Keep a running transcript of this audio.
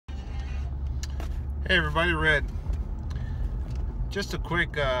Hey everybody, Red. Just a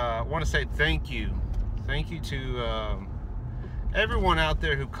quick, I want to say thank you. Thank you to everyone out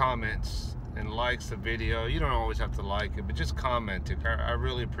there who comments and likes the video. You don't always have to like it, but just comment it. I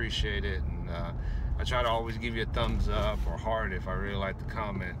really appreciate it. And I try to always give you a thumbs up or heart if I really like the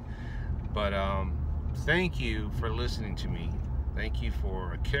comment. But thank you for listening to me. Thank you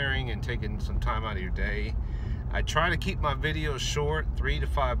for caring and taking some time out of your day. I try to keep my videos short, 3 to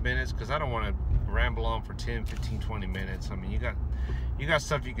 5 minutes, because I don't want to ramble on for 10, 15, 20 minutes. I mean, you got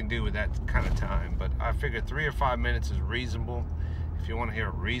stuff you can do with that kind of time, but I figure 3 or 5 minutes is reasonable if you want to hear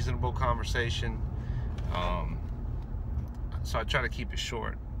a reasonable conversation. So I try to keep it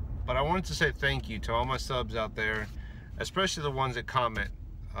short. But I wanted to say thank you to all my subs out there, especially the ones that comment.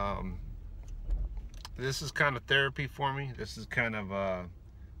 This is kind of therapy for me. This is kind of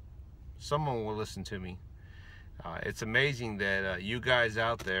someone will listen to me. It's amazing that you guys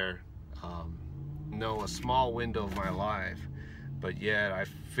out there know a small window of my life, but yet I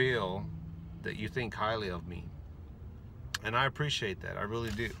feel that you think highly of me, and I appreciate that. I really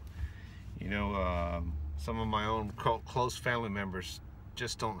do. You know, some of my own close family members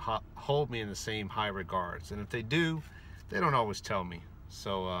just don't hold me in the same high regards, and if they do, they don't always tell me.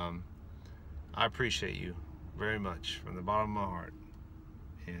 So I appreciate you very much from the bottom of my heart.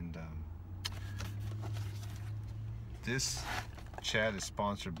 And this chat is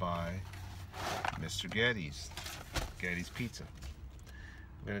sponsored by Mr. Getty's Pizza.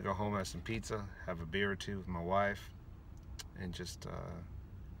 I'm gonna go home, have some pizza, have a beer or two with my wife, and just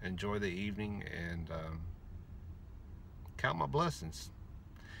enjoy the evening and count my blessings.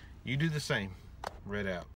 You do the same. Red out.